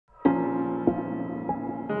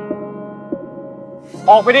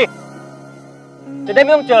ออกไปดิจะได้ไ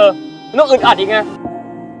ม่ต้องเจอไม่ต้องอึดอัดอีกไง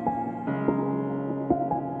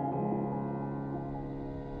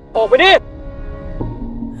ออกไปดิ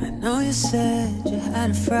I know you said you had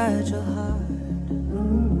a fragile heart.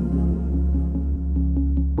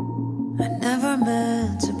 I never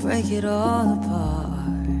meant to break it all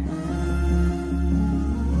apart.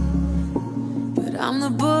 But I'm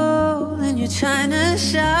the bull in your china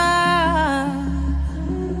shop.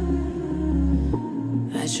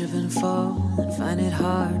 I trip and fall and find it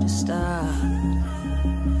hard to stop.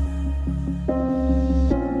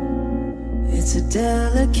 It's a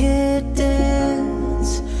delicate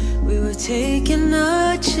dance. We were taking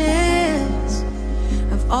a chance.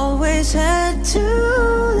 I've always had two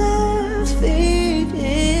left feet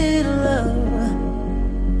in love.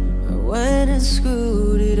 I went and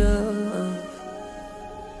screwed it up.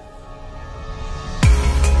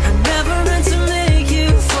 I never meant to make you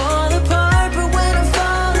fall apart, but when I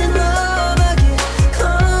fall in love I get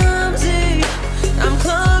clumsy. I'm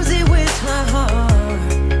clumsy with my heart.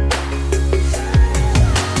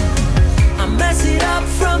 I mess it up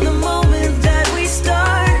from the moment that we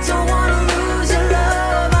start. Don't wanna lose your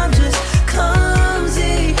love, I'm just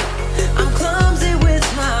clumsy. I'm clumsy with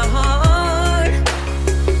my heart.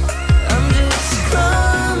 I'm just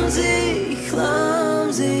clumsy,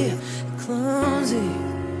 clumsy, clumsy.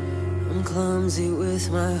 I'm clumsy with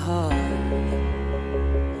my heart.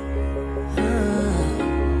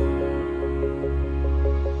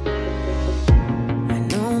 I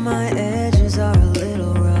know my edges are a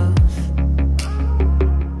little rough,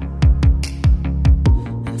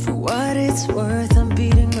 and for what it's worth I'm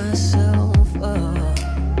beating myself up.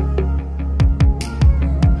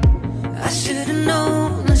 I should've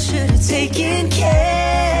known, I should've taken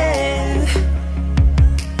care.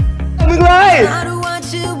 มึงเลย I don't want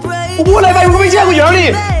you กูพูดอะไรไปมึงก็ไม่เชื่อกูอยู่แล้วดิ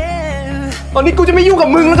breaking. ตอนนี้กูจะไม่ยุ่งกับ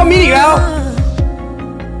มึงแล้วก็มิดอีกแล้ว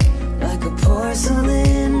Like a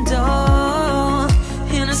porcelain doll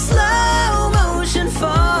in a slow motion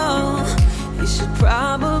fall. You should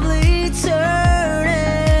probably turn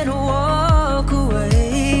and walk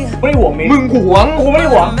away. ไม่ได้ห่วงมิดมึงหวงกูไม่ได้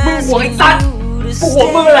หวงมึงหวงไอ้สัตว์กูหวง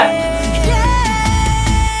มึงแหละ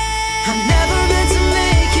I never meant to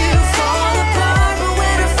make you fall apart, but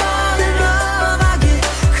when I fall in love I get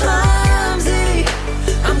clumsy.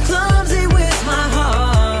 I'm clumsy with my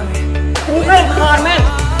heart. กูไม่รำคาญแม่ง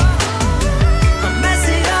I mess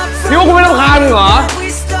it up คิดว่ากูไม่รำคาญมึงเหรอ from we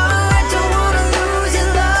start. Don't wanna lose your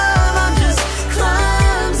love, I'm just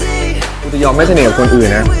clumsy กูจะยอมไม่สนิทกับคนอื่น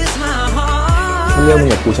นะ with my heart. ถ้าเรื่องมึง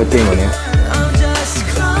กับกูชัดเจนกว่านี้ I'm just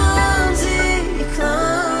clumsy,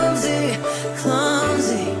 clumsy,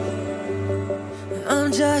 clumsy. I'm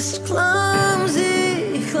just clumsy,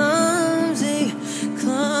 clumsy,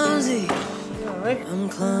 clumsy. I'm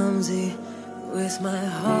clumsy with my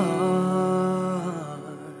heart.